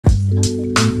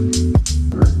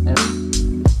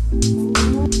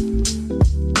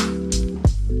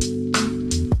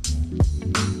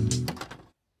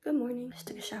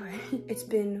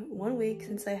week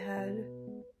since I had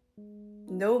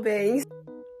no bangs,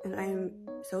 and I'm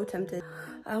so tempted.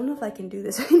 I don't know if I can do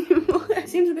this anymore. It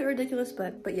seems a bit ridiculous,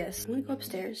 but yes. I'm gonna go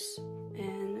upstairs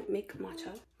and make matcha,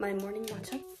 my morning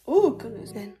matcha. Oh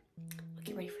goodness. Then I'll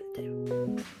get ready for the day.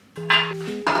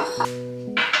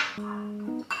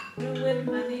 Win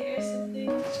money or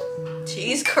something.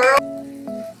 Cheese curl.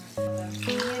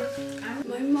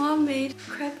 My mom made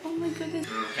crepe. Oh my goodness.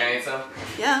 Can I eat some?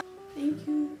 Yeah. Thank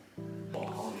you.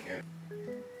 Oh, here.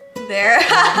 There.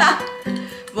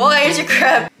 Boy, here's your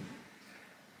crepe.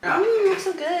 Yeah. Looks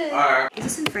so good. Alright. Is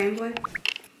this in frame, boy?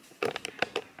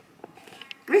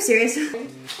 Are you serious?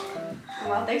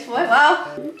 Wow, thanks, boy.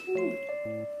 Wow.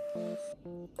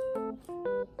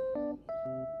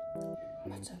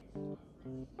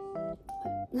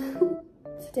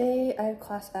 Today I have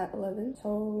class at 11,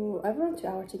 so I have around 2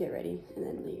 hours to get ready and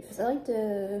then leave. Because I like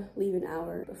to leave an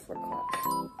hour before class.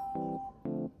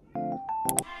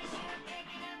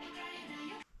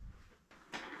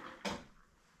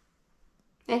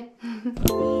 Hey.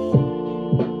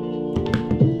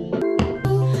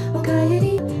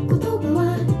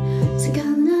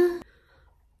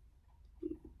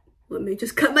 Let me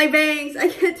just cut my bangs. I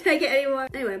can't take it anymore.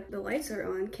 Anyway, the lights are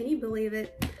on. Can you believe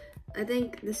it? I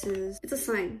think it's a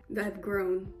sign that I've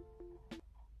grown.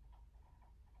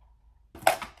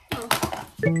 Oh.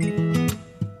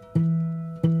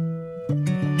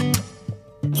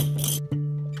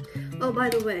 Oh, by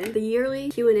the way, the yearly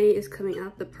Q&A is coming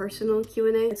up, the personal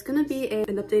Q&A. It's gonna be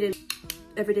an updated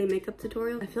everyday makeup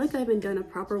tutorial. I feel like I haven't done a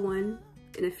proper one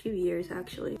in a few years,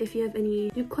 actually. If you have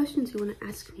any new questions you want to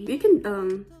ask me, you can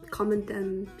comment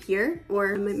them here,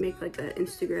 or I might make like an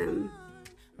Instagram,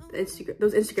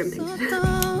 those Instagram things.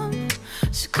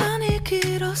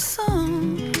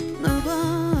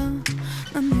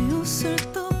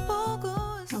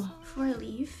 Oh, before I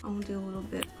leave, I want to do a little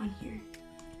bit on here.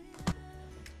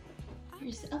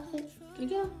 Here's the outfit. Here we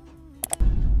go.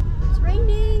 It's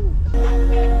raining.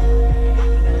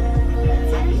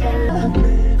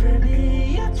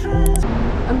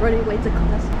 I'm running late to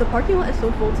class. The parking lot is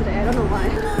so full today. I don't know why.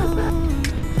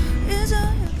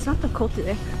 It's not that cold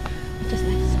today. It's just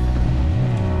nice.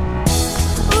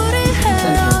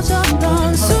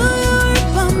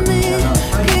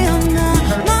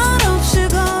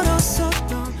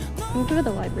 I'm gonna go to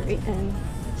the library and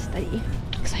study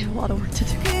because I have a lot of work to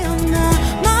do.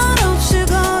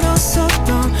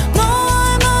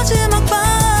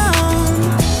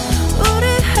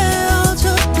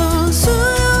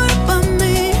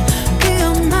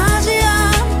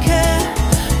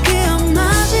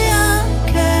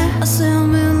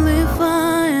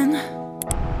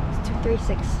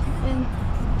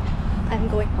 And I'm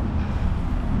going home.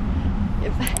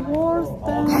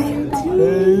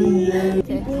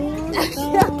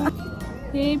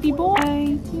 Happy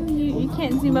birthday to you. You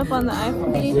can't zoom up on the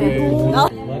iPhone.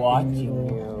 Watching you.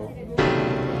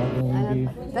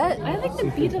 I like the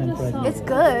beat of the song. It's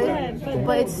good,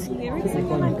 but it's lyrics like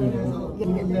when I do.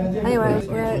 Anyway,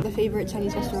 we're at the favorite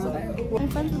Chinese restaurant. My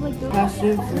friends would like go.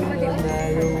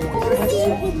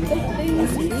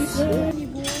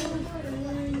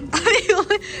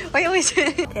 Why are you always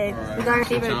okay, we got our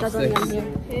favorite jajangmyeon here.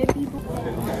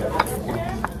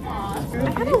 I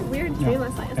had a weird dream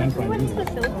last night. It's like we went to the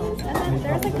Philippines and then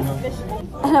there's like this fish tank.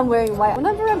 And I'm wearing white.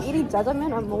 Whenever I'm eating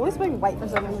jajangmyeon, I'm always wearing white for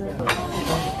some reason.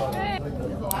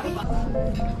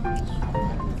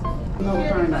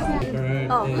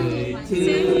 Oh. Birthday to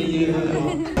you.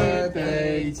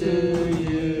 Birthday to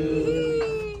you.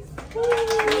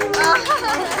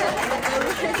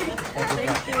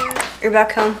 Thank you. You're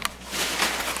back home.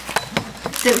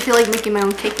 Didn't feel like making my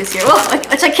own cake this year. Well,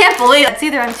 which I can't believe. It's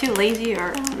either I'm too lazy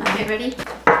or I don't know. Okay, ready?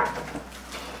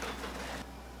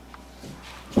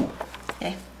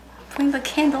 Okay. Putting the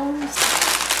candles.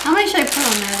 How many should I put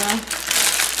on there though?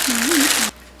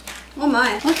 Oh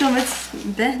my. Look at them, it's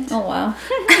bent. Oh wow.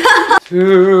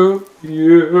 To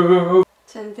you.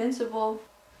 It's invincible.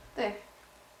 There.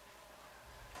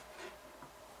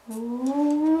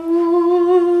 Ooh.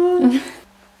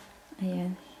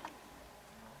 Ayan.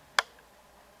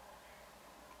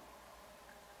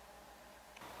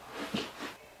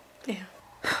 Yeah.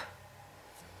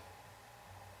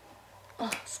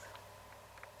 Oh,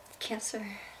 cancer.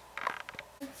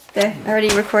 There, I already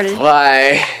recorded.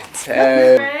 3,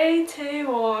 2, 3, 2,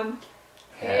 1.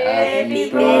 Happy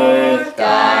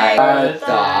birthday,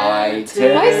 birthday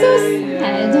to Why so you.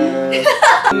 sad?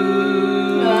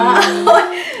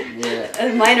 A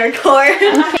minor chord.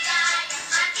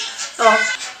 Oh.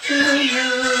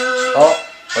 Oh,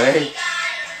 wait.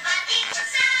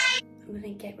 I'm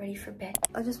gonna get ready for bed.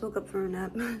 I just woke up from a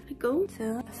nap. I go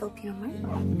to a Filipino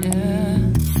market.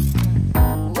 Yeah.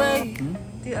 way.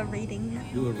 Do a rating.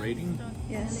 Do a rating?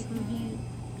 Yes. Even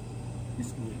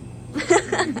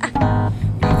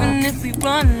if we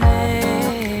run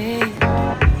late,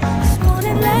 this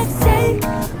morning let's take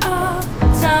our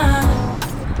time.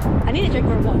 I need to drink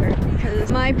more water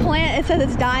because my plant, it says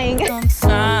it's dying. Sometimes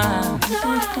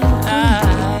I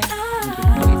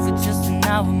wait for just an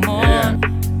hour more.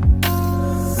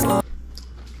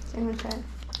 I'm gonna try it.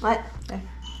 What? There.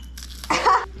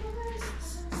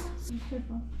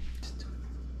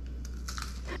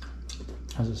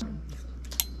 How's this?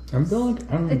 I'm feeling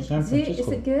like I'm in San Francisco. Is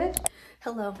it good?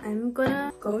 Hello, I'm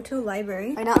gonna go to a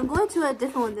library. Right now, I'm going to a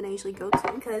different one than I usually go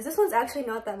to because this one's actually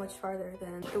not that much farther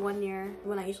than the one near the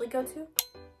one I usually go to.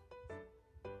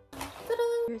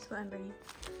 Here's what I'm bringing.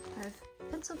 I have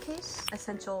pencil case,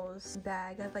 essentials,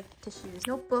 bag, I have like tissues,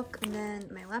 notebook, and then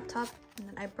my laptop, and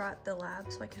then I brought the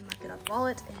lab so I can mark it up,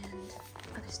 wallet, and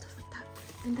other stuff like that.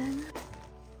 And then,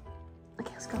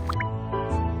 okay, let's go.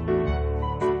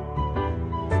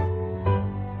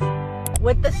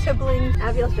 With the sibling,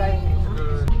 Abiel's driving right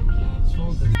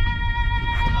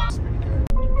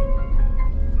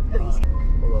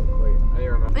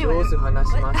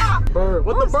now. Bird,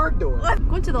 what the bird doing? What?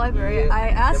 Going to the library. I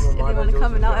asked if they want to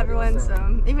come, and now everyone's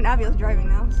even Abiel's driving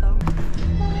now. So.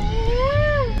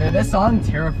 Yeah, this song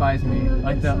terrifies me.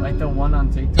 Like the one on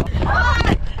TikTok.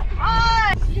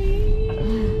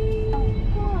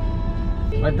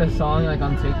 Like the song like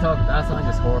on TikTok, that song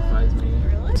just horrifies me.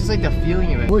 Really? Just like the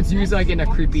feeling of it. It's used like in a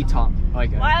creepy top.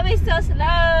 Like. Why are we so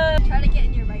slow? Try to get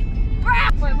in your right lane.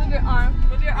 Wait, move your arm.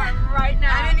 Move your arm right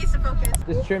now. I need to focus.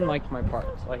 Just trim like my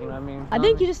parts, like you know what I mean? I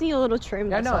think you just need a little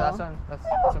trim. Yeah, no, all. that's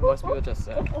what most people just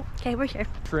say. Okay, we're here.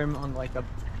 Trim on like a.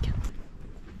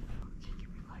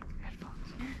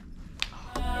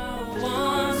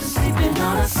 Sleeping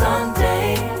on a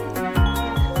Sunday.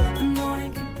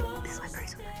 This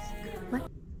library's so nice. What?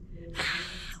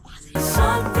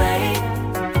 Sun ray.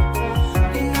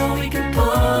 You know we can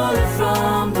pull it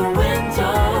from the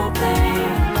window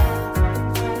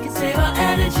pane. We can save our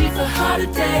energy for harder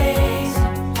days.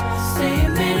 Stay a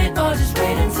minute or just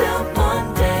wait until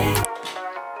Monday.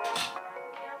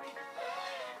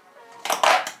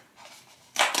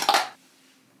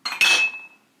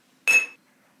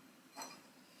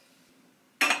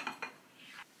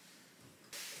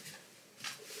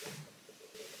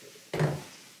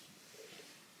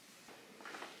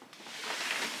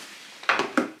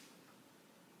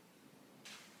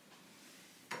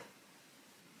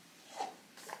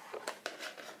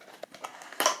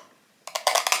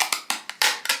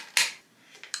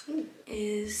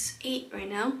 Is 8 right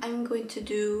now. I'm going to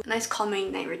do a nice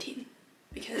calming night routine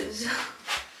because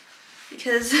I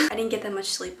didn't get that much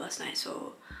sleep last night,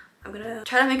 so I'm gonna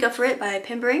try to make up for it by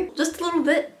pampering just a little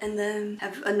bit and then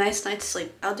have a nice night's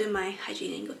sleep. I'll do my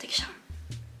hygiene and go take a shower.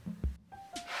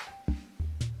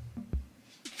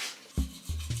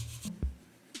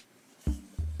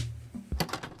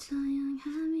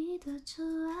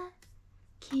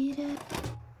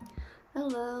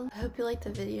 Hello, I hope you liked the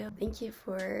video. Thank you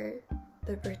for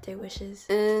the birthday wishes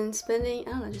and spending,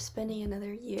 I don't know, just spending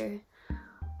another year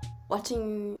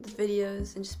watching the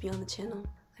videos and just be on the channel.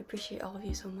 I appreciate all of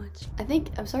you so much.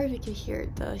 I'm sorry if you can hear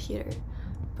the heater,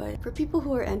 but for people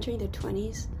who are entering their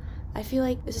 20s, I feel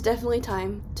like it's definitely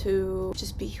time to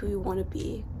just be who you want to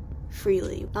be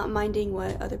freely, not minding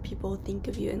what other people think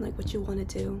of you and like what you want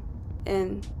to do.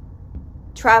 And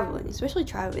traveling, especially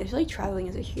traveling. I feel like traveling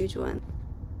is a huge one.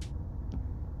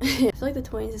 I feel like the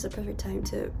 20s is a perfect time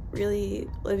to really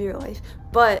live your life,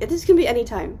 but this can be any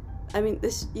time. I mean,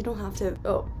 you don't have to,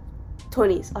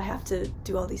 20s, I have to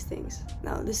do all these things.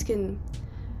 No, this can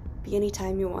be any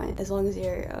time you want, as long as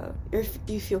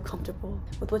you feel comfortable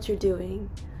with what you're doing.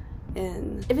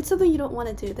 And if it's something you don't want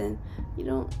to do, then you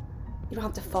don't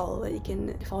have to follow it. You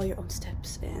can follow your own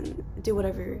steps and do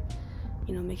whatever,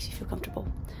 you know, makes you feel comfortable.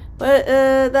 But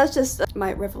that's just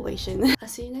my revelation. I'll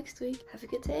see you next week. Have a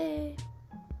good day.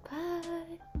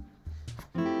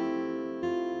 Bye.